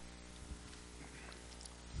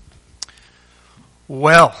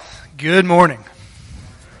Well, good morning.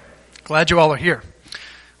 Glad you all are here.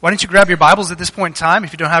 Why don't you grab your Bibles at this point in time?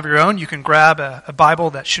 If you don't have your own, you can grab a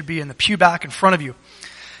Bible that should be in the pew back in front of you.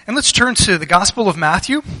 And let's turn to the Gospel of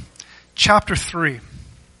Matthew, chapter 4.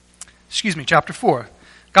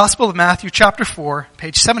 Gospel of Matthew, chapter 4,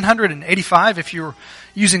 page 785 if you're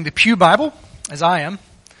using the Pew Bible, as I am.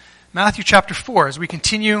 Matthew chapter 4, as we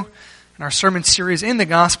continue in our sermon series in the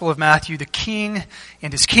Gospel of Matthew, the King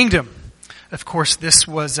and His Kingdom. Of course, this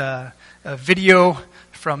was a video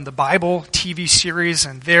from the Bible TV series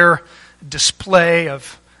and their display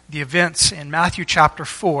of the events in Matthew chapter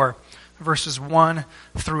 4, verses 1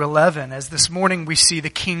 through 11. As this morning we see the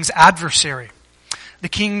king's adversary. The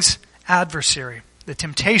king's adversary, the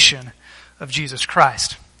temptation of Jesus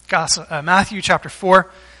Christ. Matthew chapter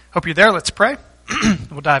 4. Hope you're there. Let's pray.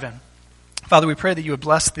 We'll dive in. Father, we pray that you would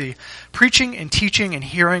bless the preaching and teaching and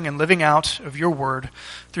hearing and living out of your word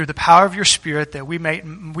through the power of your Spirit, that we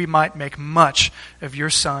might make much of your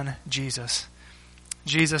Son, Jesus.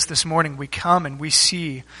 Jesus, this morning we come and we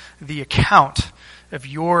see the account of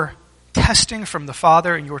your testing from the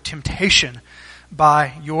Father and your temptation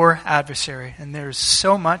by your adversary. And there's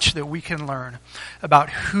so much that we can learn about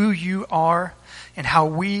who you are and how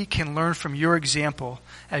we can learn from your example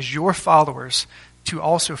as your followers to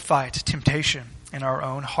also fight temptation in our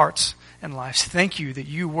own hearts and lives. Thank you that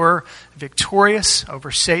you were victorious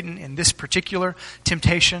over Satan in this particular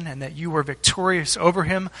temptation, and that you were victorious over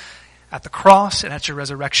him at the cross and at your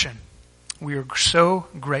resurrection. We are so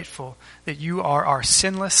grateful that you are our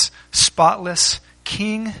sinless, spotless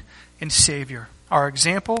King and Savior, our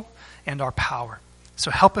example and our power.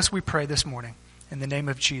 So help us, we pray this morning, in the name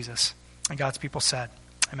of Jesus. And God's people said,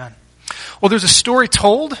 amen. Well, there's a story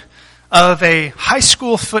told of a high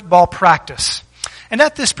school football practice. And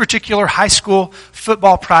at this particular high school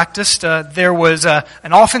football practice, there was an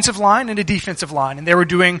offensive line and a defensive line, and they were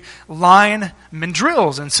doing lineman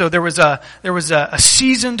drills. And so there was a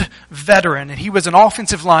seasoned veteran, and he was an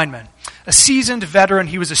offensive lineman. A seasoned veteran,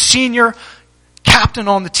 he was a senior captain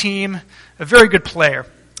on the team, a very good player.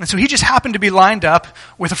 And so he just happened to be lined up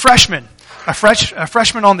with a freshman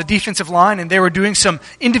on the defensive line, and they were doing some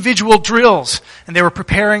individual drills, and they were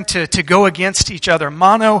preparing to go against each other,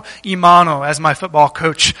 mano y mano, as my football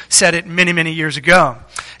coach said it many, many years ago.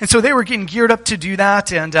 And so they were getting geared up to do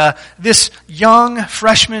that, and this young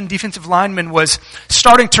freshman defensive lineman was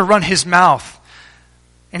starting to run his mouth,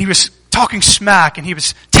 and he was talking smack, and he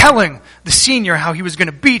was telling the senior how he was going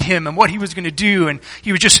to beat him and what he was going to do, and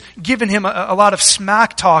he was just giving him a lot of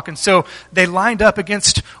smack talk. And so they lined up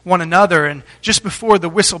against one another, and just before the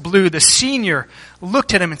whistle blew, the senior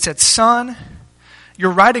looked at him and said, "Son,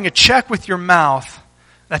 you're writing a check with your mouth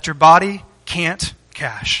that your body can't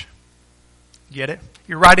cash." Get it?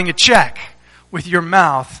 You're writing a check with your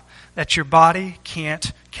mouth that your body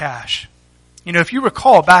can't cash. You know, if you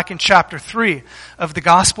recall back in chapter 3 of the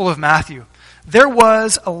Gospel of Matthew, there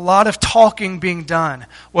was a lot of talking being done,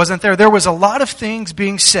 wasn't there? There was a lot of things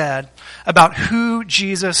being said about who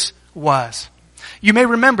Jesus was. You may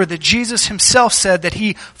remember that Jesus himself said that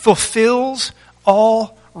he fulfills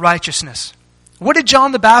all righteousness. What did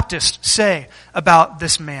John the Baptist say about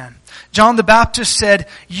this man? John the Baptist said,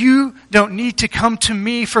 "You don't need to come to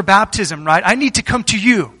me for baptism, right? I need to come to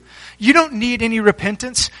you. You don't need any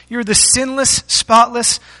repentance. You're the sinless,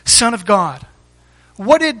 spotless Son of God."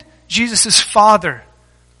 What did Jesus' Father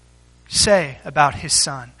say about his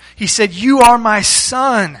Son? He said, "You are my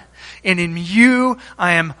Son, and in you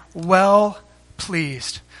I am well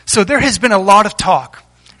pleased." So there has been a lot of talk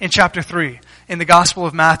in chapter 3 in the Gospel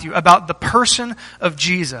of Matthew about the person of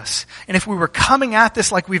Jesus. And if we were coming at this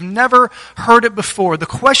like we've never heard it before, the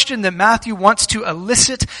question that Matthew wants to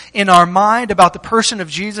elicit in our mind about the person of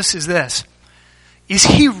Jesus is this: is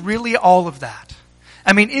he really all of that?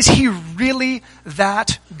 I mean, is he really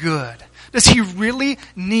that good? Does he really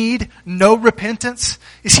need no repentance?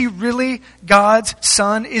 Is he really God's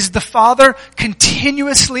Son? Is the Father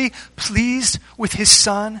continuously pleased with his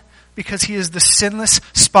Son because he is the sinless,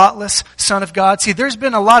 spotless Son of God? See, there's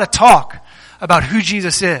been a lot of talk about who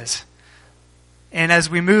Jesus is. And as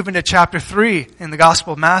we move into chapter 3 in the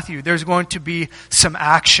Gospel of Matthew, there's going to be some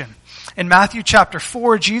action. In Matthew chapter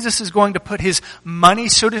 4, Jesus is going to put his money,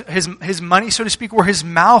 so to speak, where his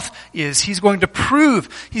mouth is. He's going to prove,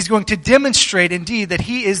 he's going to demonstrate indeed that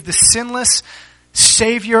he is the sinless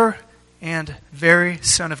Savior and very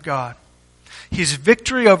Son of God. His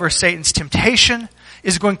victory over Satan's temptation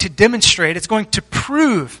is going to demonstrate, it's going to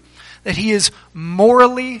prove that he is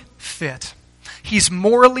morally fit. He's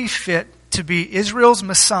morally fit to be Israel's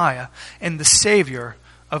Messiah and the Savior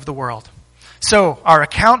of the world. So our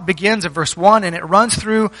account begins at verse 1 and it runs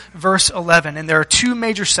through verse 11. And there are two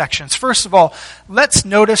major sections. First of all, let's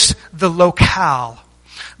notice the locale.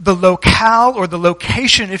 The locale, or the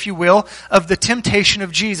location, if you will, of the temptation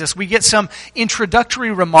of Jesus. We get some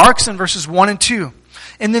introductory remarks in verses 1 and 2.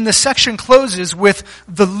 And then the section closes with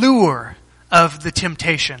the lure of the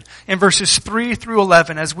temptation in verses 3 through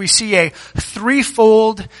 11, as we see a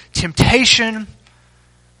threefold temptation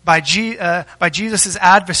by Jesus'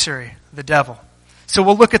 adversary, the devil. So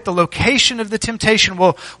we'll look at the location of the temptation,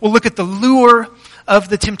 we'll look at the lure of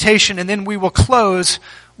the temptation, and then we will close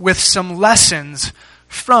with some lessons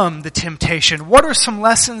from the temptation. What are some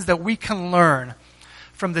lessons that we can learn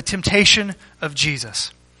from the temptation of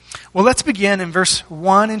Jesus? Well, let's begin in verse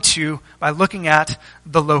 1 and 2 by looking at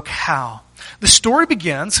the locale. The story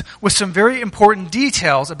begins with some very important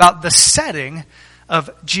details about the setting of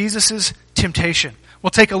Jesus' temptation. We'll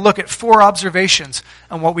take a look at 4 observations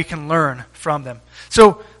on what we can learn from them.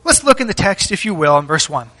 So let's look in the text, if you will, in verse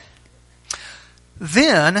 1.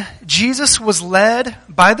 Then Jesus was led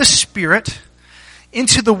by the Spirit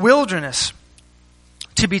into the wilderness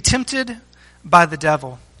to be tempted by the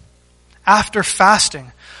devil. After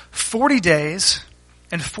fasting 40 days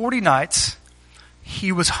and 40 nights,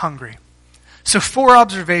 he was hungry. So 4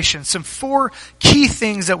 observations, some 4 key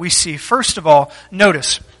things that we see. First of all,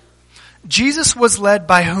 notice, Jesus was led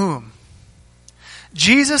by whom?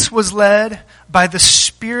 Jesus was led by the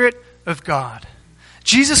Spirit of God.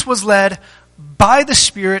 Jesus was led by the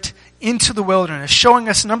Spirit into the wilderness, showing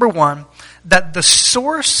us, number 1, that the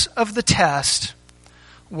source of the test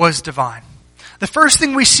was divine. The first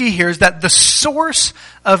thing we see here is that the source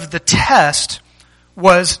of the test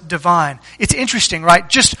was divine. It's interesting, right?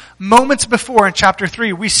 Just moments before in chapter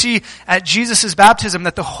 3, we see at Jesus' baptism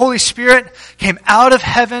that the Holy Spirit came out of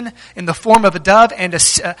heaven in the form of a dove and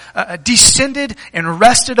descended and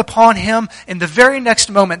rested upon him. In the very next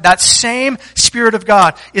moment, that same Spirit of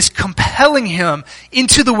God is compelling him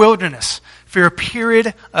into the wilderness for a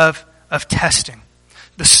period of testing.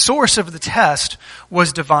 The source of the test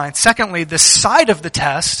was divine. Secondly, the side of the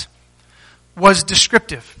test was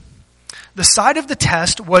descriptive. The side of the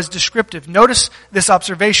test was descriptive. Notice this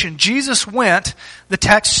observation. Jesus went, the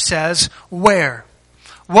text says, where?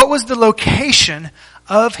 What was the location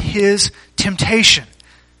of his temptation?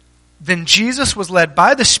 Then Jesus was led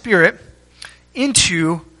by the Spirit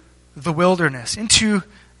into the wilderness, into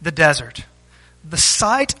the desert. The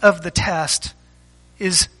site of the test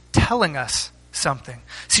is telling us something.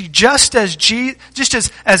 See, just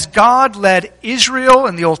as God led Israel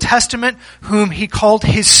in the Old Testament, whom he called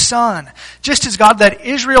his son, just as God led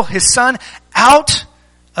Israel, his son, out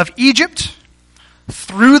of Egypt,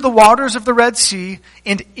 through the waters of the Red Sea,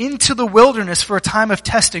 and into the wilderness for a time of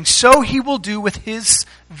testing, so he will do with his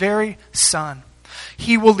very son.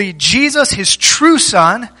 He will lead Jesus, his true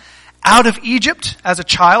son, out of Egypt as a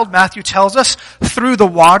child, Matthew tells us, through the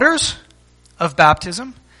waters of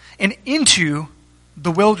baptism, and into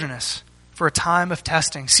the wilderness for a time of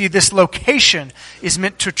testing. See, this location is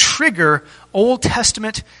meant to trigger Old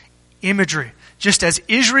Testament imagery. Just as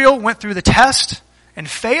Israel went through the test and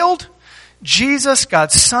failed, Jesus,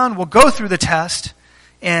 God's Son, will go through the test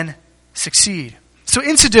and succeed. So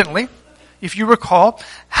incidentally, if you recall,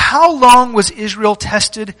 how long was Israel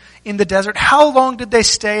tested in the desert? How long did they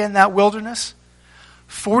stay in that wilderness?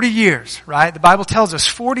 40 years, right? The Bible tells us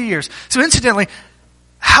 40 years. So incidentally,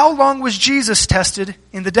 how long was Jesus tested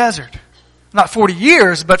in the desert? Not 40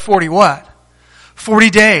 years, but 40 what?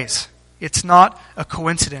 40 days. It's not a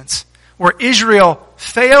coincidence. Where Israel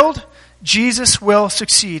failed, Jesus will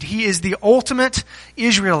succeed. He is the ultimate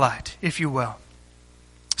Israelite, if you will.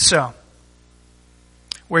 So,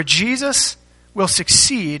 where Jesus will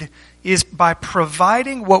succeed is by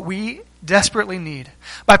providing what we desperately need.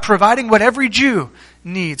 By providing what every Jew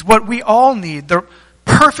needs, what we all need, the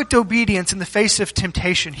perfect obedience in the face of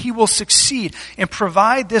temptation. He will succeed and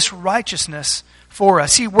provide this righteousness for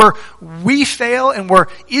us. See, where we fail and where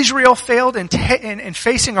Israel failed in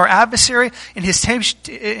facing our adversary in his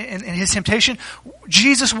temptation,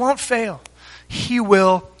 Jesus won't fail. He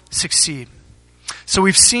will succeed. So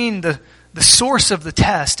we've seen the source of the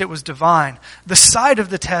test. It was divine. The side of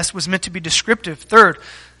the test was meant to be descriptive. Third,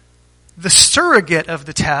 the surrogate of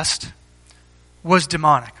the test was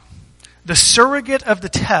demonic. The surrogate of the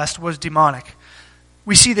test was demonic.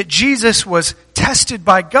 We see that Jesus was tested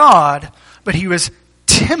by God, but he was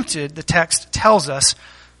tempted, the text tells us,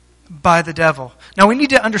 by the devil. Now we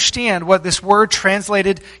need to understand what this word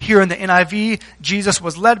translated here in the NIV, Jesus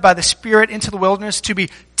was led by the Spirit into the wilderness to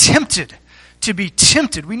be tempted to be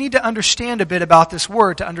tempted, we need to understand a bit about this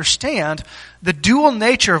word to understand the dual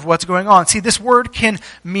nature of what's going on. See, this word can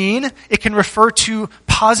refer to,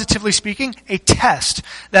 positively speaking, a test.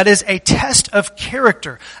 That is a test of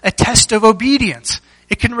character, a test of obedience.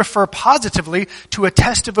 It can refer positively to a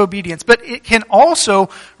test of obedience, but it can also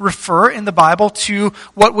refer in the Bible to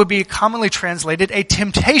what would be commonly translated a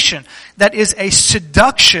temptation. That is a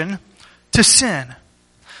seduction to sin.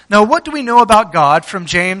 Now, what do we know about God from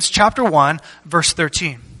James chapter 1, verse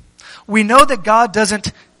 13? We know that God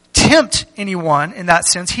doesn't tempt anyone in that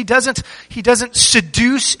sense. He doesn't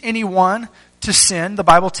seduce anyone to sin, the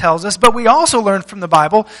Bible tells us. But we also learn from the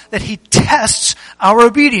Bible that He tests our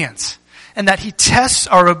obedience. And that He tests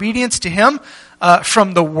our obedience to Him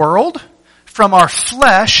from the world, from our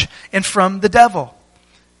flesh, and from the devil.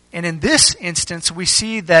 And in this instance, we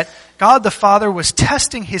see that God the Father was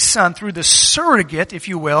testing His Son through the surrogate, if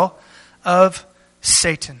you will, of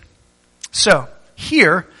Satan. So,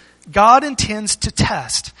 here, God intends to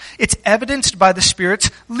test. It's evidenced by the Spirit's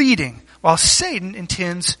leading, while Satan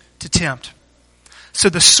intends to tempt. So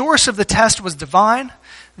the source of the test was divine.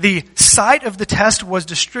 The site of the test was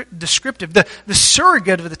descriptive. The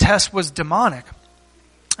surrogate of the test was demonic.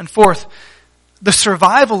 And fourth, the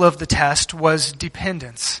survival of the test was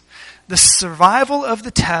dependence. The survival of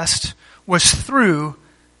the test was through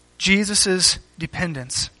Jesus'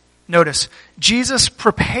 dependence. Notice, Jesus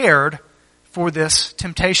prepared for this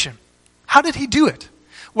temptation. How did He do it?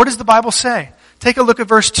 What does the Bible say? Take a look at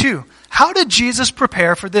verse 2. How did Jesus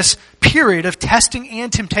prepare for this period of testing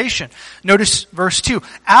and temptation? Notice verse 2.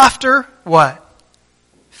 After what?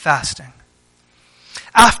 Fasting.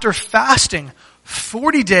 After fasting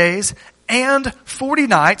 40 days and 40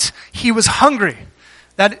 nights, He was hungry.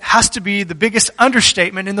 That has to be the biggest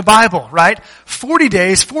understatement in the Bible, right? 40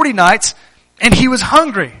 days, 40 nights, and He was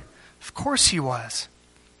hungry. Of course He was.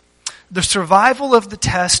 The survival of the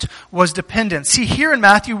test was dependent. See, here in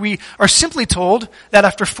Matthew, we are simply told that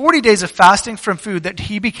after 40 days of fasting from food that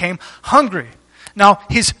He became hungry. Now,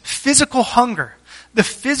 His physical hunger, the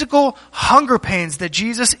physical hunger pains that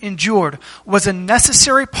Jesus endured was a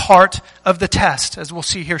necessary part of the test, as we'll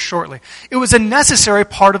see here shortly. It was a necessary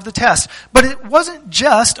part of the test. But it wasn't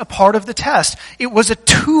just a part of the test. It was a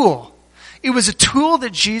tool. It was a tool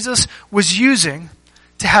that Jesus was using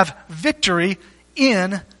to have victory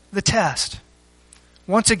in the test.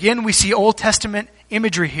 Once again, we see Old Testament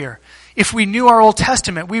imagery here. If we knew our Old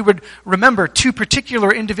Testament, we would remember two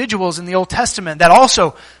particular individuals in the Old Testament that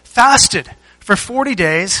also fasted for 40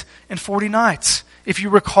 days and 40 nights. If you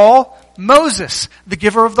recall, Moses, the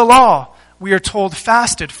giver of the law, we are told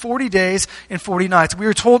fasted 40 days and 40 nights. We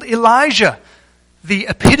are told Elijah, the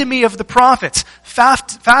epitome of the prophets,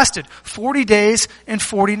 fasted 40 days and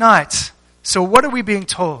 40 nights. So what are we being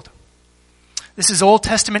told? This is Old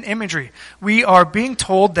Testament imagery. We are being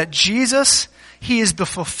told that Jesus, He is the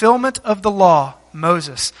fulfillment of the law,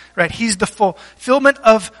 Moses, right? He's the fulfillment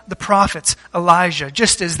of the prophets, Elijah.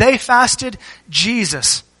 Just as they fasted,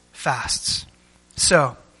 Jesus fasts.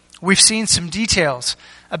 So, we've seen some details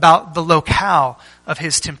about the locale of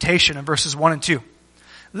His temptation in verses 1 and 2.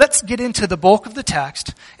 Let's get into the bulk of the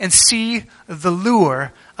text and see the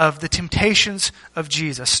lure of the temptations of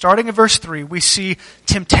Jesus. Starting in verse 3, we see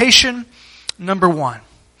temptation number 1.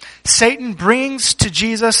 Satan brings to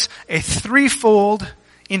Jesus a threefold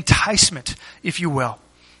enticement, if you will.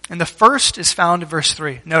 And the first is found in verse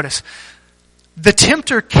 3. Notice, the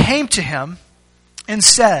tempter came to Him and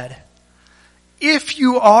said, "If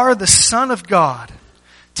you are the Son of God,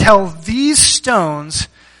 tell these stones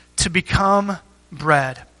to become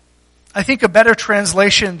bread." I think a better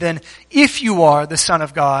translation than "if you are the Son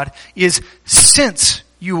of God" is "since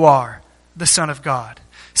you are the Son of God."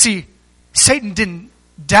 See, Satan didn't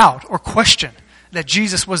doubt or question that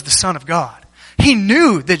Jesus was the Son of God. He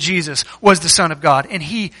knew that Jesus was the Son of God, and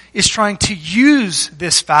he is trying to use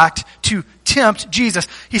this fact to tempt Jesus.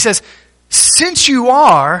 He says, since you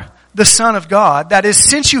are the Son of God, that is,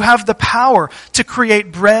 since you have the power to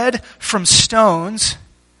create bread from stones,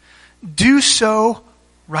 do so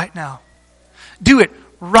right now. Do it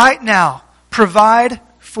right now. Provide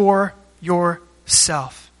for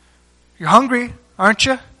yourself. You're hungry, aren't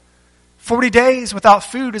you? 40 days without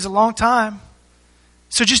food is a long time.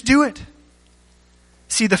 So just do it.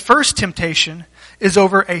 See, the first temptation is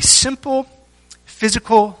over a simple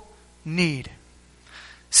physical need.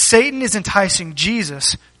 Satan is enticing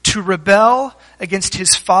Jesus to rebel against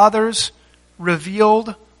his Father's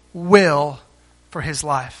revealed will for his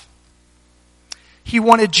life. He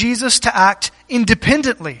wanted Jesus to act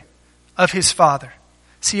independently of his Father.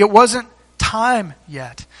 See, it wasn't time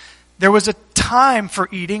yet. There was a time for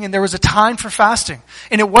eating and there was a time for fasting.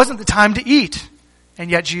 And it wasn't the time to eat. And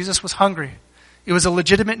yet Jesus was hungry. It was a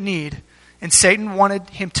legitimate need. And Satan wanted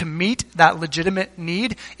him to meet that legitimate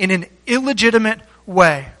need in an illegitimate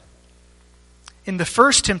way. In the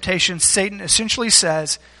first temptation, Satan essentially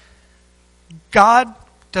says, God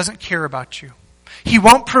doesn't care about you. He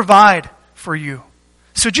won't provide for you.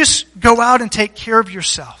 So just go out and take care of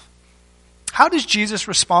yourself. How does Jesus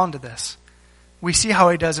respond to this? We see how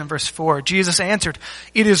he does in verse 4. Jesus answered,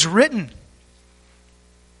 "It is written,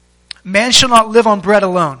 man shall not live on bread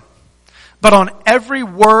alone, but on every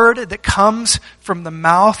word that comes from the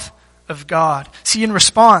mouth of God." See, in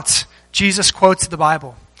response, Jesus quotes the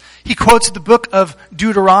Bible. He quotes the book of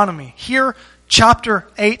Deuteronomy. Here, chapter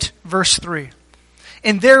 8, verse 3.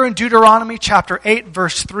 And there in Deuteronomy chapter 8,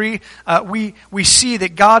 verse 3, we see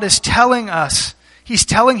that God is telling us, He's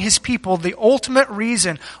telling His people the ultimate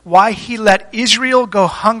reason why He let Israel go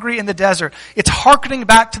hungry in the desert. It's hearkening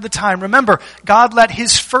back to the time. Remember, God let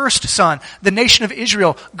His first son, the nation of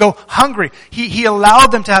Israel, go hungry. He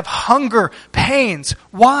allowed them to have hunger pains.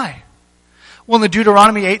 Why? Well, in the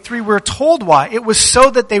Deuteronomy 8:3, we're told why. It was so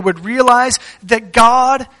that they would realize that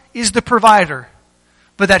God is the provider,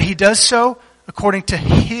 but that He does so according to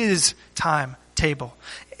His timetable,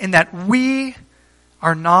 and that we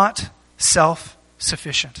are not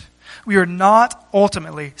self-sufficient. We are not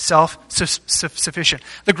ultimately self-sufficient.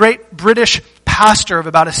 The great British pastor of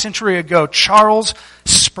about a century ago, Charles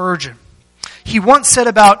Spurgeon, he once said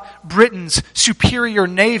about Britain's superior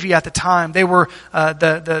navy at the time, they were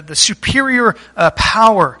the superior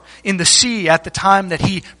power in the sea at the time that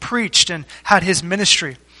he preached and had his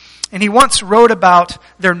ministry. And he once wrote about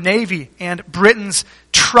their navy and Britain's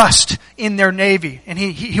trust in their navy. And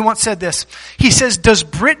he once said this. He says, "Does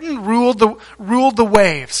Britain rule the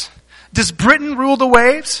waves? Does Britain rule the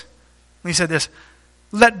waves?" And he said this,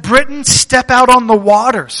 "Let Britain step out on the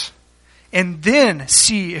waters and then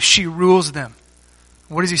see if she rules them."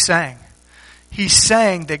 What is he saying? He's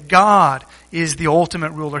saying that God is the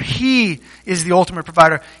ultimate ruler. He is the ultimate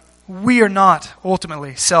provider. We are not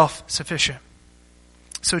ultimately self-sufficient.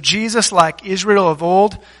 So Jesus, like Israel of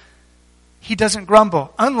old, He doesn't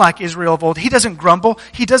grumble. Unlike Israel of old, He doesn't grumble.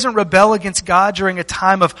 He doesn't rebel against God during a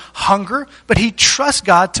time of hunger, but He trusts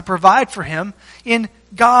God to provide for him in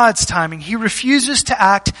God's timing. He refuses to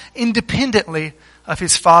act independently of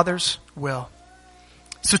His Father's will.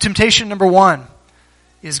 So temptation number 1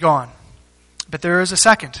 is gone. But there is a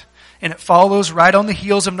second, and it follows right on the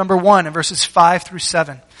heels of number 1 in verses 5 through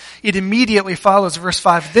 7. It immediately follows verse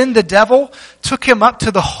 5. "Then the devil took him up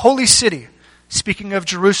to the holy city," speaking of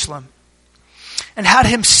Jerusalem, "and had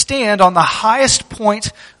him stand on the highest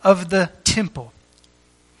point of the temple.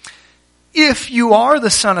 'If you are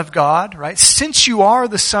the Son of God,'" right? "Since you are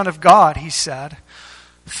the Son of God," he said,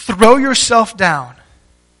 "throw yourself down,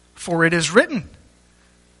 for it is written."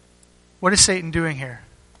 What is Satan doing here?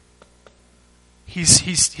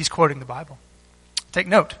 He's quoting the Bible. Take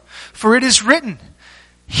note. "For it is written,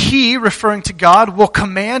 He," referring to God, "will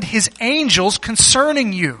command His angels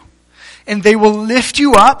concerning you, and they will lift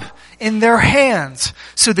you up in their hands,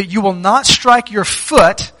 so that you will not strike your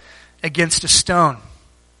foot against a stone."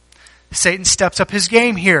 Satan steps up his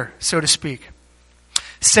game here, so to speak.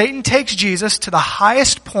 Satan takes Jesus to the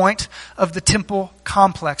highest point of the temple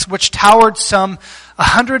complex, which towered some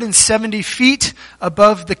 170 feet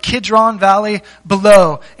above the Kidron Valley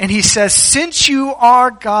below. And he says, "Since you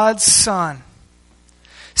are God's Son,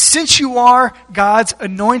 since you are God's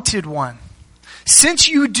anointed one, since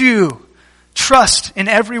you do trust in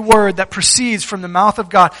every word that proceeds from the mouth of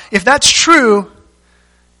God, if that's true,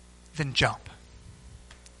 then jump.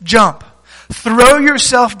 Jump. Throw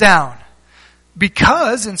yourself down.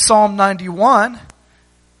 Because in Psalm 91,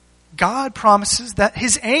 God promises that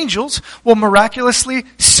His angels will miraculously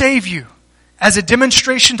save you as a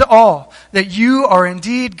demonstration to all that you are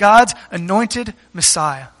indeed God's anointed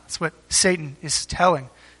Messiah." That's what Satan is telling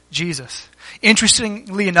Jesus.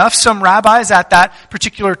 Interestingly enough, some rabbis at that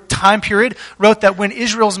particular time period wrote that when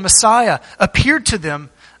Israel's Messiah appeared to them,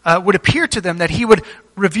 that He would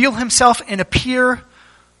reveal Himself and appear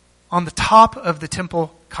on the top of the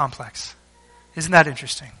temple complex. Isn't that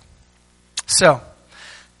interesting? So,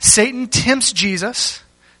 Satan tempts Jesus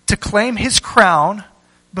to claim His crown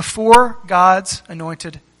before God's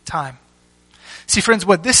anointed time. See, friends,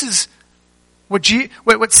 what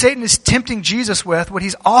Satan is tempting Jesus with, what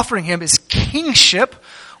he's offering him, is kingship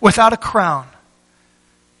without a crown.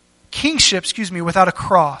 Kingship, without a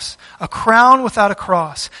cross. A crown without a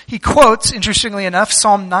cross. He quotes, interestingly enough,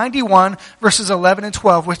 Psalm 91, verses 11 and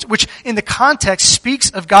 12, which in the context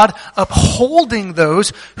speaks of God upholding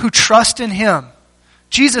those who trust in Him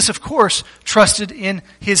Jesus, of course, trusted in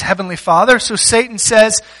his heavenly Father. So Satan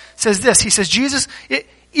says this. He says, Jesus,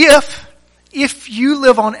 if you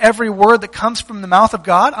live on every word that comes from the mouth of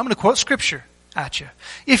God, I'm going to quote Scripture at you.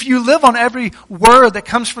 If you live on every word that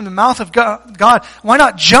comes from the mouth of God, why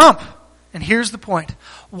not jump? And here's the point.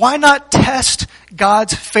 Why not test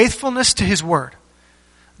God's faithfulness to his word?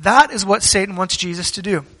 That is what Satan wants Jesus to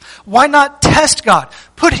do. Why not test God?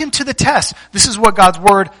 Put him to the test. This is what God's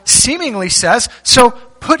word seemingly says, so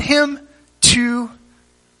put him to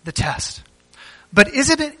the test. But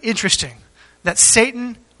isn't it interesting that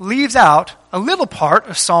Satan leaves out a little part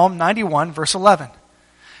of Psalm 91, verse 11?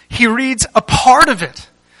 He reads a part of it,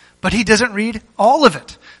 but he doesn't read all of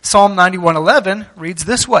it. Psalm 91:11 reads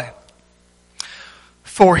this way.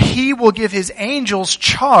 For he will give his angels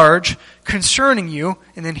charge concerning you.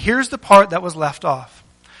 And then here's the part that was left off.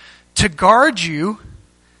 To guard you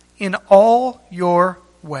in all your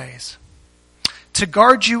ways. To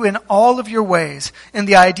guard you in all of your ways. And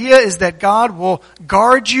the idea is that God will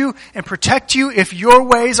guard you and protect you if your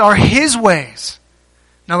ways are his ways.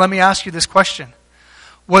 Now let me ask you this question.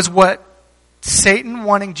 Was what Satan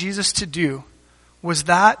wanting Jesus to do, was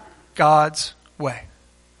that God's way?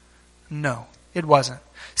 No, it wasn't.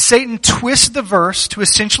 Satan twists the verse to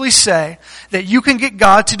essentially say that you can get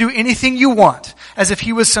God to do anything you want, as if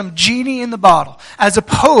he was some genie in the bottle, as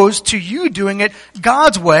opposed to you doing it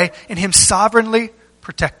God's way and him sovereignly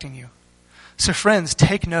protecting you. So friends,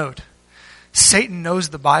 take note. Satan knows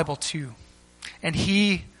the Bible too, and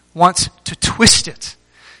he wants to twist it.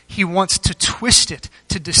 He wants to twist it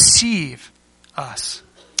to deceive us.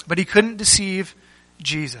 But he couldn't deceive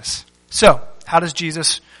Jesus. So, how does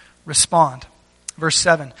Jesus respond? Verse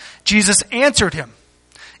 7, Jesus answered him,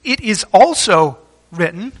 it is also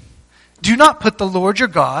written, do not put the Lord your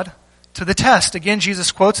God to the test. Again,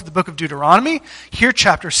 Jesus quotes the book of Deuteronomy, here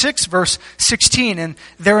chapter 6, verse 16. And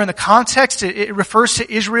there in the context, it refers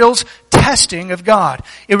to Israel's testing of God.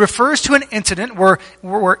 It refers to an incident where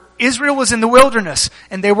Israel was in the wilderness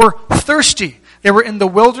and they were thirsty. They were in the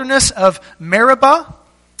wilderness of Meribah.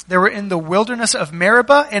 They were in the wilderness of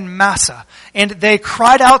Meribah and Massah. And they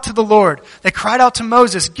cried out to the Lord. They cried out to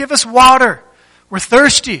Moses, give us water. We're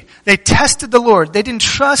thirsty. They tested the Lord. They didn't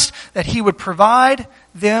trust that he would provide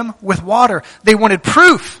them with water. They wanted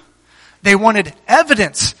proof. They wanted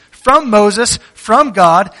evidence from Moses, from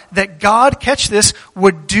God, that God, catch this,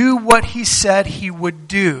 would do what he said he would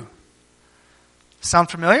do.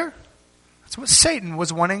 Sound familiar? That's what Satan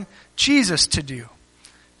was wanting Jesus to do.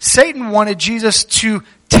 Satan wanted Jesus to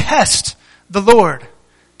test the Lord,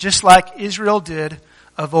 just like Israel did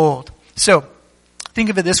of old. So, think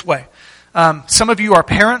of it this way. Some of you are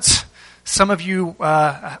parents. Some of you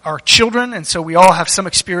are children, and so we all have some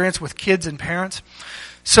experience with kids and parents.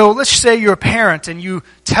 So let's say you're a parent and you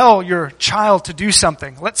tell your child to do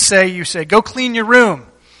something. Let's say you say, go clean your room.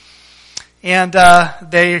 And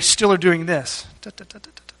they still are doing this.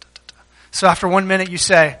 So after 1 minute you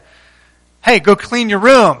say, hey, go clean your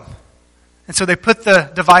room. And so they put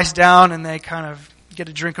the device down and they kind of get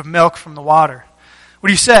a drink of milk from the water. What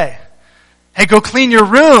do you say? Hey, go clean your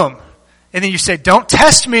room. And then you say, don't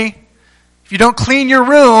test me. If you don't clean your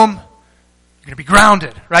room, you're going to be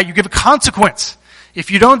grounded, right? You give a consequence. If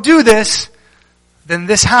you don't do this, then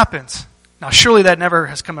this happens. Now, surely that never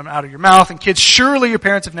has come out of your mouth. And kids, surely your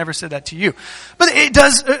parents have never said that to you. But it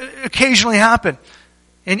does occasionally happen.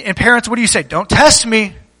 And parents, what do you say? Don't test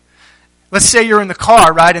me. Let's say you're in the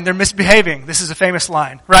car, right, and they're misbehaving. This is a famous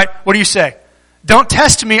line, right? What do you say? Don't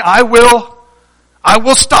test me. I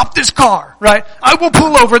will stop this car, right? I will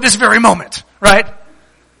pull over this very moment, right?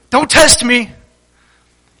 Don't test me.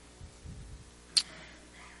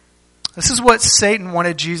 This is what Satan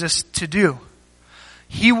wanted Jesus to do.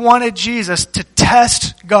 He wanted Jesus to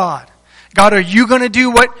test God. God, are you going to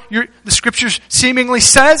do what the Scripture seemingly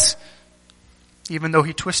says? Even though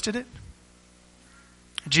he twisted it.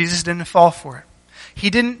 Jesus didn't fall for it. He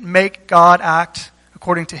didn't make God act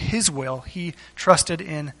according to his will. He trusted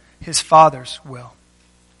in his Father's will.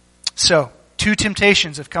 So, 2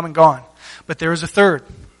 temptations have come and gone. But there is a third.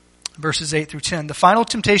 Verses 8 through 10. The final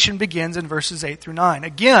temptation begins in verses 8 through 9.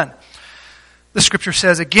 Again, the Scripture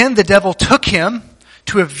says, again the devil took him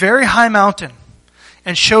to a very high mountain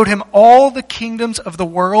and showed him all the kingdoms of the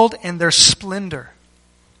world and their splendor.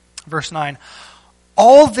 Verse 9.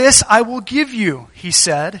 All this I will give you, he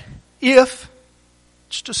said, if,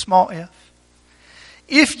 just a small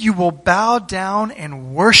if you will bow down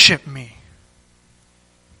and worship me.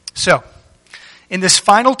 So, in this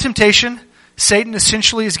final temptation, Satan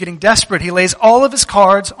essentially is getting desperate. He lays all of his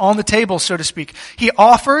cards on the table, so to speak. He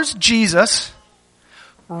offers Jesus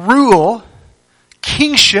rule,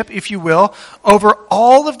 kingship, if you will, over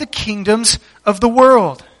all of the kingdoms of the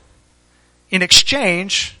world in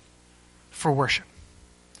exchange for worship,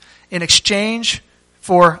 in exchange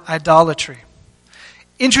for idolatry.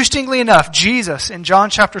 Interestingly enough, Jesus in John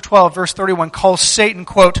chapter 12, verse 31, calls Satan,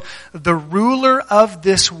 quote, the ruler of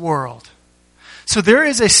this world. So there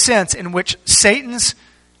is a sense in which Satan's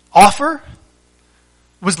offer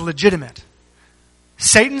was legitimate.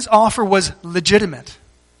 Satan's offer was legitimate.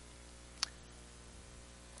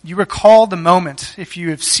 You recall the moment, if you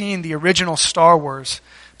have seen the original Star Wars,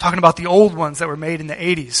 talking about the old ones that were made in the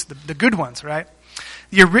 80s, the good ones, right?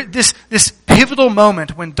 This pivotal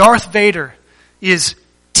moment when Darth Vader is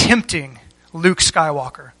tempting Luke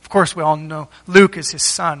Skywalker. Of course, we all know Luke is his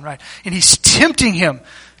son, right? And he's tempting him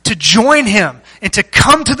to join him and to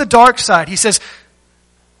come to the dark side. He says,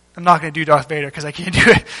 I'm not going to do Darth Vader because I can't do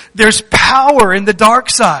it. There's power in the dark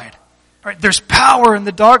side. Right? There's power in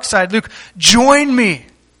the dark side. Luke, join me.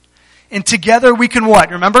 And together we can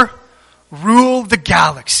what? Remember? Rule the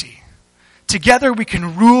galaxy. Together we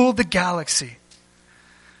can rule the galaxy.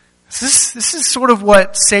 This is sort of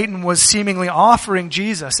what Satan was seemingly offering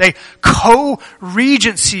Jesus, a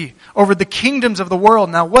co-regency over the kingdoms of the world.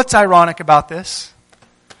 Now, what's ironic about this?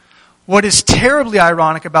 What is terribly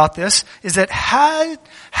ironic about this is that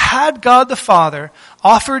had God the Father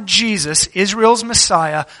offered Jesus, Israel's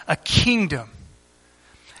Messiah, a kingdom,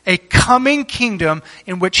 a coming kingdom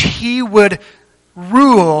in which he would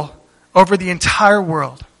rule over the entire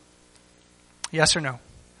world. Yes or no?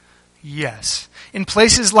 Yes. In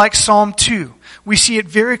places like Psalm 2, we see it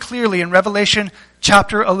very clearly in Revelation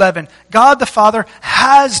chapter 11. God the Father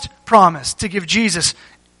has promised to give Jesus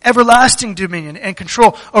everlasting dominion and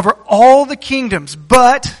control over all the kingdoms,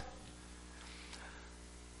 but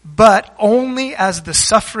only as the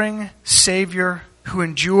suffering Savior who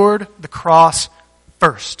endured the cross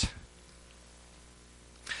first.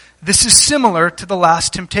 This is similar to the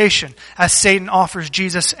last temptation, as Satan offers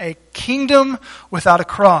Jesus a kingdom without a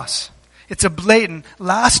cross. It's a blatant,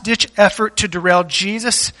 last-ditch effort to derail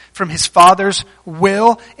Jesus from his Father's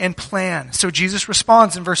will and plan. So Jesus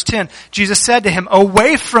responds in verse 10. Jesus said to him,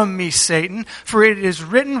 away from me, Satan, for it is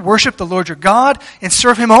written, worship the Lord your God and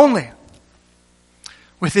serve him only.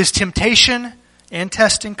 With his temptation and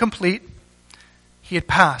testing complete, he had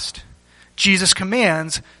passed. Jesus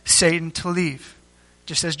commands Satan to leave,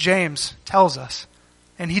 just as James tells us.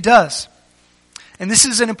 And he does. And this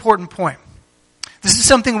is an important point. This is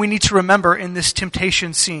something we need to remember in this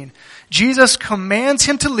temptation scene. Jesus commands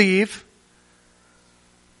him to leave,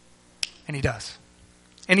 and he does.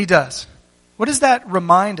 And he does. What does that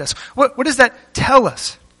remind us? What does that tell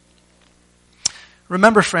us?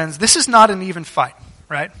 Remember, friends, this is not an even fight,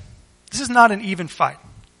 right? This is not an even fight.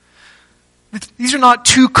 These are not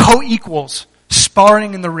two co-equals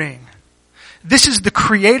sparring in the ring. This is the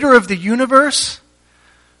creator of the universe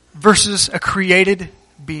versus a created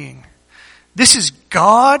being. This is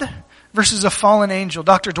God versus a fallen angel.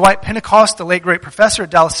 Dr. Dwight Pentecost, the late great professor at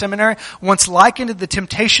Dallas Seminary, once likened the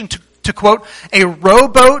temptation to quote, a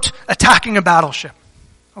rowboat attacking a battleship.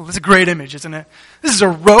 Oh, that's a great image, isn't it? This is a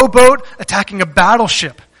rowboat attacking a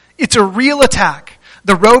battleship. It's a real attack.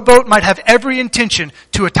 The rowboat might have every intention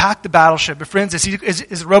to attack the battleship. But friends, is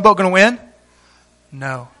the rowboat going to win?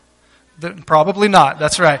 No. Probably not.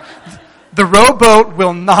 That's right. The rowboat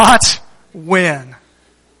will not win.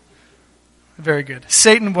 Very good.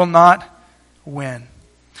 Satan will not win.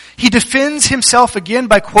 He defends himself again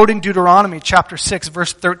by quoting Deuteronomy chapter 6,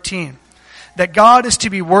 verse 13. That God is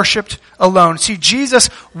to be worshipped alone. See,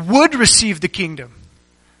 Jesus would receive the kingdom,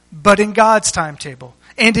 but in God's timetable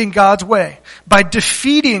and in God's way. By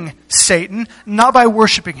defeating Satan, not by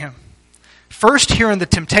worshiping him. First here in the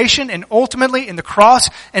temptation and ultimately in the cross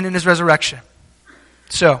and in his resurrection.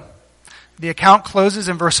 So, the account closes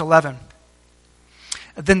in verse 11.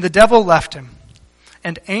 Then the devil left him,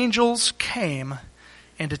 and angels came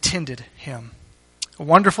and attended him. A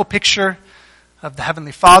wonderful picture of the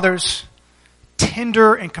Heavenly Father's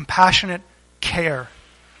tender and compassionate care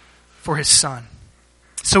for his Son.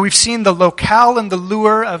 So we've seen the locale and the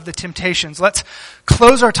lure of the temptations. Let's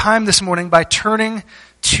close our time this morning by turning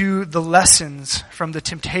to the lessons from the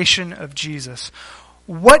temptation of Jesus.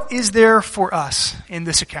 What is there for us in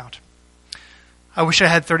this account? I wish I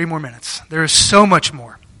had 30 more minutes. There is so much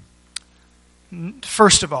more.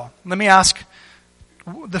 First of all, let me ask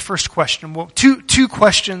the first question. Well, two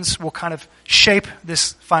questions will kind of shape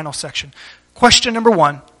this final section. Question number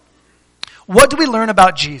one, what do we learn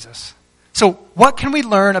about Jesus? So, what can we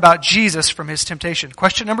learn about Jesus from his temptation?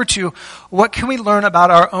 Question number two, what can we learn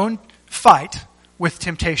about our own fight with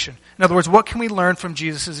temptation? In other words, what can we learn from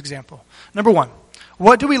Jesus' example? Number one,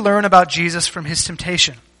 What do we learn about Jesus from his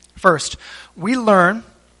temptation? First, we learn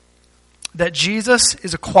that Jesus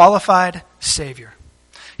is a qualified Savior.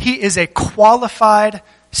 He is a qualified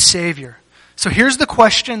Savior. So here's the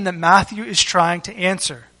question that Matthew is trying to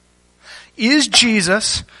answer. Is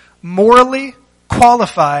Jesus morally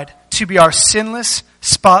qualified to be our sinless,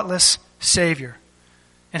 spotless Savior?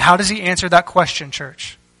 And how does he answer that question,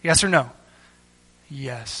 church? Yes or no?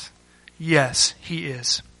 Yes. Yes, he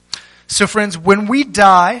is. So friends, when we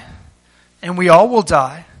die, and we all will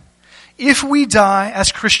die, if we die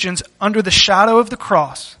as Christians under the shadow of the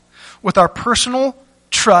cross, with our personal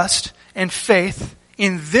trust and faith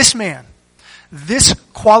in this man, this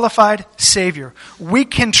qualified Savior, we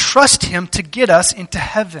can trust him to get us into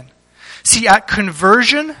heaven. See, at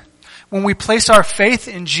conversion, when we place our faith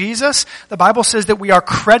in Jesus, the Bible says that we are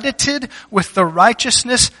credited with the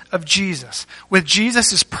righteousness of Jesus. With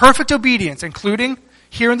Jesus' perfect obedience, including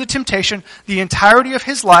here in the temptation, the entirety of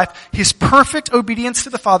his life, his perfect obedience to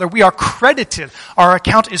the Father, we are credited. Our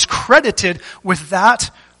account is credited with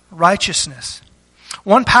that righteousness.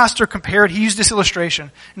 One pastor he used this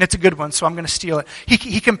illustration, and it's a good one, so I'm going to steal it.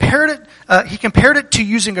 He compared it to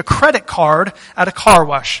using a credit card at a car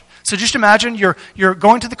wash. So just imagine you're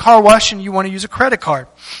going to the car wash and you want to use a credit card.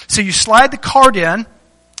 So you slide the card in,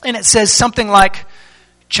 and it says something like,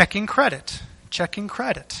 checking credit, checking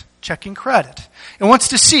credit, checking credit. It wants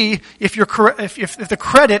to see if the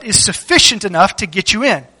credit is sufficient enough to get you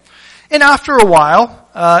in. And after a while,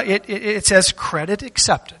 it says credit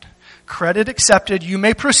accepted. Credit accepted, you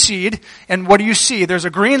may proceed. And what do you see? There's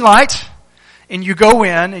a green light, and you go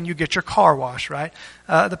in and you get your car wash, right?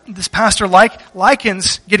 This pastor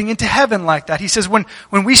likens getting into heaven like that. He says when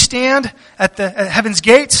we stand at heaven's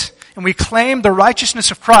gates and we claim the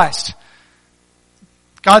righteousness of Christ,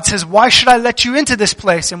 God says, why should I let you into this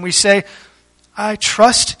place? And we say, I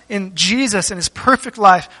trust in Jesus and his perfect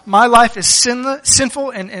life. My life is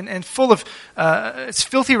sinful and full of it's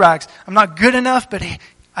filthy rags. I'm not good enough, but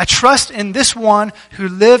I trust in this one who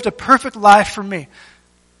lived a perfect life for me.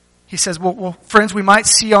 He says, well, friends, we might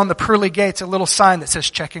see on the pearly gates a little sign that says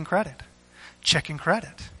checking credit, checking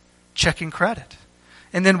credit, checking credit.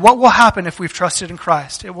 And then what will happen if we've trusted in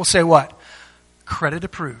Christ? It will say what? Credit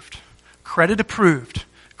approved, credit approved,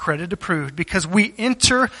 credit approved. Because we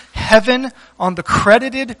enter heaven on the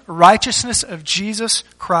credited righteousness of Jesus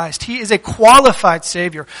Christ. He is a qualified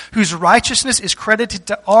Savior whose righteousness is credited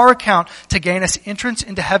to our account to gain us entrance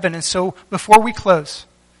into heaven. And so before we close,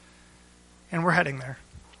 and we're heading there,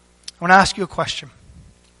 I want to ask you a question.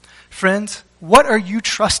 Friends, what are you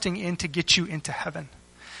trusting in to get you into heaven?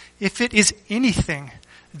 If it is anything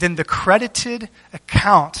than the credited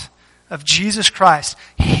account of Jesus Christ,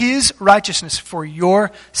 his righteousness for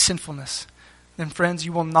your sinfulness, then friends,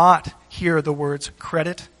 you will not hear the words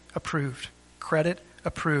credit approved, credit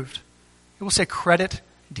approved. It will say credit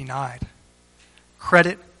denied,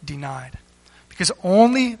 credit denied. Because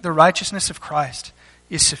only the righteousness of Christ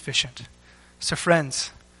is sufficient. So friends,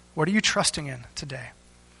 what are you trusting in today?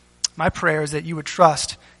 My prayer is that you would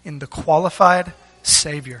trust in the qualified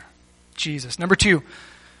Savior, Jesus. Number 2,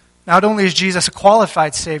 not only is Jesus a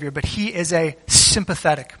qualified Savior, but he is a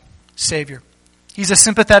sympathetic Savior. He's a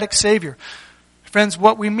sympathetic Savior. Friends,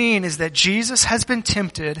 what we mean is that Jesus has been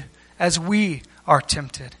tempted as we are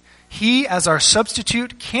tempted. He, as our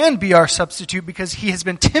substitute, can be our substitute because he has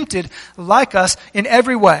been tempted like us in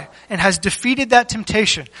every way and has defeated that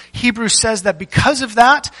temptation. Hebrews says that because of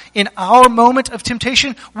that, in our moment of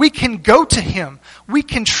temptation, we can go to him. We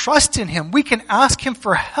can trust in him. We can ask him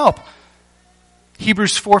for help.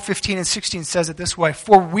 Hebrews 4:15 and 16 says it this way,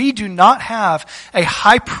 for we do not have a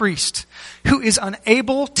high priest who is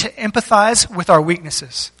unable to empathize with our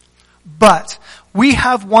weaknesses, but we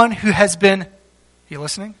have one who has been, you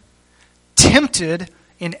listening? Tempted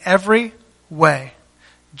in every way,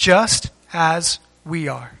 just as we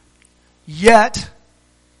are. Yet,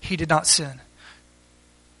 he did not sin.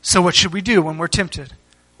 So what should we do when we're tempted?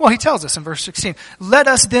 Well, he tells us in verse 16, let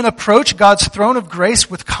us then approach God's throne of grace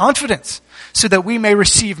with confidence, so that we may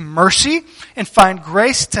receive mercy and find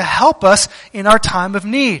grace to help us in our time of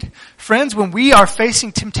need. Friends, when we are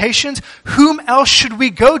facing temptations, whom else should we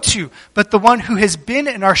go to but the one who has been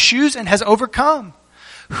in our shoes and has overcome?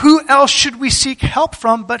 Who else should we seek help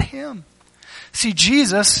from but him? See,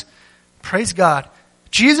 Jesus, praise God,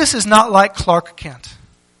 Jesus is not like Clark Kent.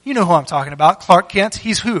 You know who I'm talking about. Clark Kent,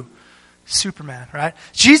 he's who? Superman, right?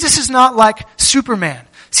 Jesus is not like Superman.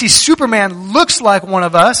 See, Superman looks like one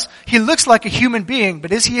of us. He looks like a human being,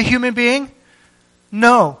 but is he a human being?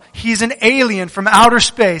 No, he's an alien from outer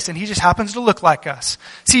space, and he just happens to look like us.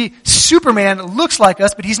 See, Superman looks like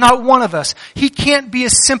us, but he's not one of us. He can't be a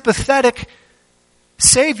sympathetic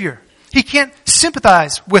Savior. He can't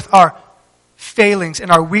sympathize with our failings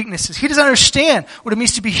and our weaknesses. He doesn't understand what it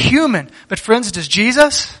means to be human. But friends, does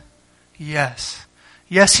Jesus? Yes.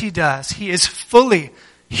 Yes, he does. He is fully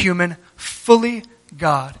human, fully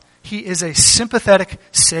God. He is a sympathetic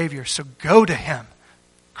Savior. So go to him,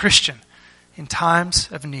 Christian, in times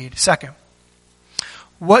of need. Second,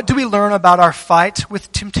 what do we learn about our fight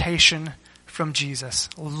with temptation from Jesus?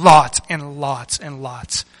 Lots and lots and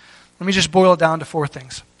lots. Let me just boil it down to 4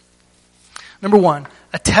 things. Number 1,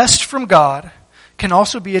 a test from God can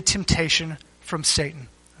also be a temptation from Satan.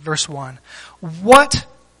 Verse 1. What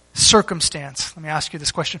circumstance, let me ask you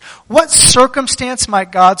this question. What circumstance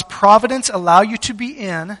might God's providence allow you to be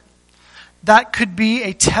in that could be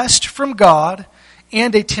a test from God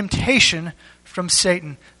and a temptation from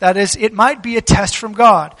Satan? That is, it might be a test from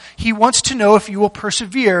God. He wants to know if you will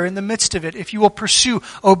persevere in the midst of it, if you will pursue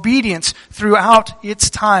obedience throughout its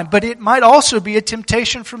time. But it might also be a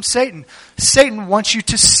temptation from Satan. Satan wants you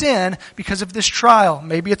to sin because of this trial.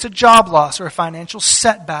 Maybe it's a job loss or a financial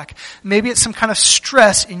setback. Maybe it's some kind of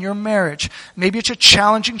stress in your marriage. Maybe it's a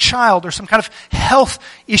challenging child or some kind of health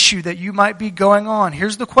issue that you might be going on.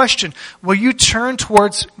 Here's the question. Will you turn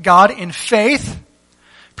towards God in faith,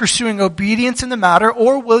 pursuing obedience in the matter,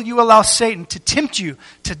 or will you allow Satan to tempt you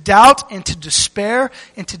to doubt and to despair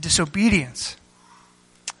and to disobedience?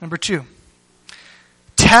 Number 2,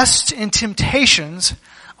 tests and temptations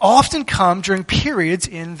often come during periods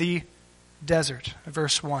in the desert.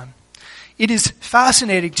 Verse 1. It is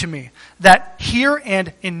fascinating to me that here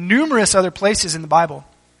and in numerous other places in the Bible,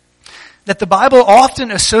 that the Bible often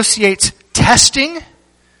associates testing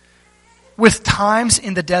with times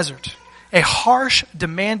in the desert. A harsh,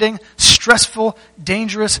 demanding, stressful,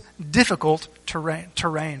 dangerous, difficult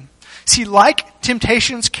terrain. See, like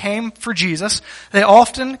temptations came for Jesus, they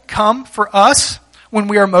often come for us when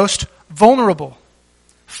we are most vulnerable.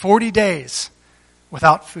 40 days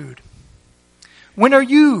without food. When are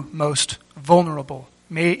you most vulnerable?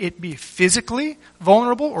 May it be physically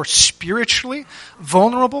vulnerable or spiritually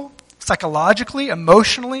vulnerable, psychologically,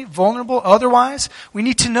 emotionally vulnerable. Otherwise, we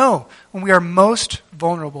need to know when we are most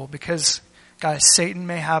vulnerable because, guys, Satan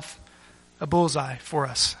may have a bullseye for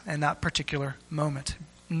us in that particular moment.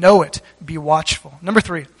 Know it. Be watchful. Number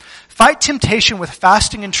 3, fight temptation with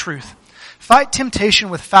fasting and truth. Fight temptation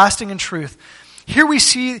with fasting and truth. Here we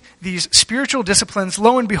see these spiritual disciplines,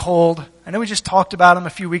 lo and behold, I know we just talked about them a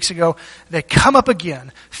few weeks ago, they come up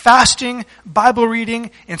again. Fasting, Bible reading,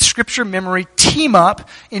 and scripture memory team up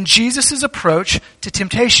in Jesus' approach to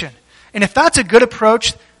temptation. And if that's a good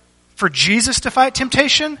approach for Jesus to fight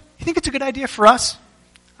temptation, you think it's a good idea for us?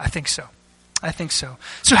 I think so. I think so.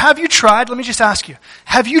 So have you tried, let me just ask you,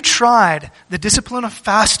 have you tried the discipline of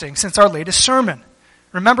fasting since our latest sermon?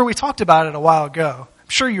 Remember, we talked about it a while ago. I'm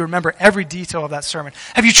sure you remember every detail of that sermon.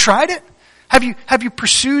 Have you tried it? Have you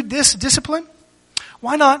pursued this discipline?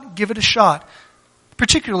 Why not give it a shot?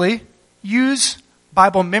 Particularly, use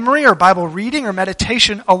Bible memory or Bible reading or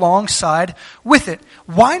meditation alongside with it.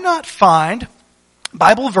 Why not find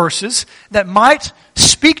Bible verses that might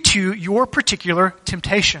speak to your particular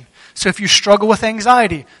temptation? So if you struggle with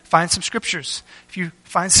anxiety, find some scriptures. If you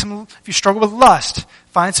struggle with lust,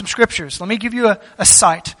 find some scriptures. Let me give you a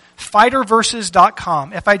site.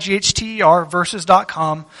 Fighterverses.com, F-I-G-H-T-E-R,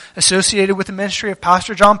 verses.com, associated with the ministry of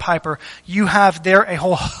Pastor John Piper. You have there a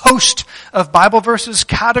whole host of Bible verses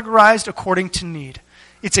categorized according to need.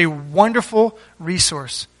 It's a wonderful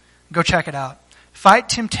resource. Go check it out. Fight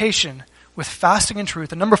temptation with fasting and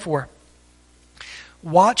truth. And number 4,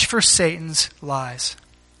 watch for Satan's lies.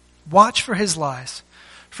 Watch for his lies.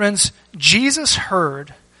 Friends, Jesus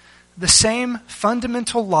heard the same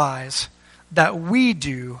fundamental lies that we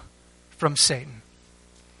do from Satan.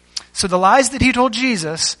 So the lies that he told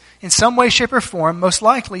Jesus, in some way, shape, or form, most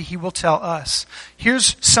likely he will tell us.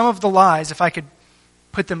 Here's some of the lies, if I could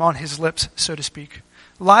put them on his lips, so to speak.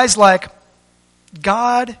 Lies like,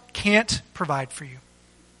 God can't provide for you.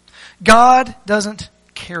 God doesn't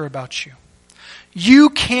care about you.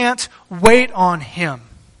 You can't wait on him.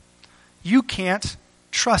 You can't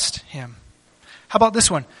trust him. How about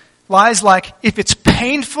this one? Lies like, if it's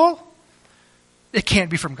painful, it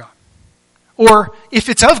can't be from God. Or, if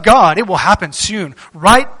it's of God, it will happen soon,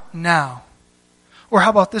 right now. Or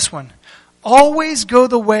how about this one? Always go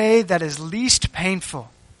the way that is least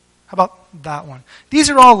painful. How about that one?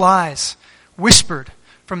 These are all lies whispered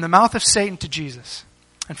from the mouth of Satan to Jesus.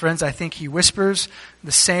 And friends, I think he whispers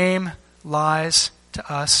the same lies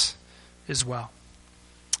to us as well.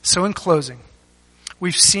 So in closing,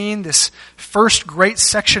 we've seen this first great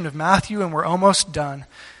section of Matthew and we're almost done.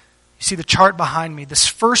 You see the chart behind me. This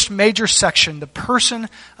first major section, the person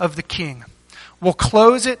of the king. We'll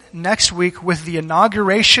close it next week with the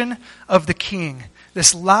inauguration of the King,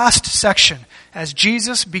 this last section as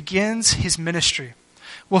Jesus begins his ministry.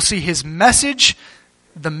 We'll see his message,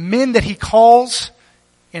 the men that he calls,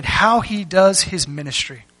 and how he does his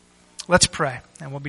ministry. Let's pray, and we'll be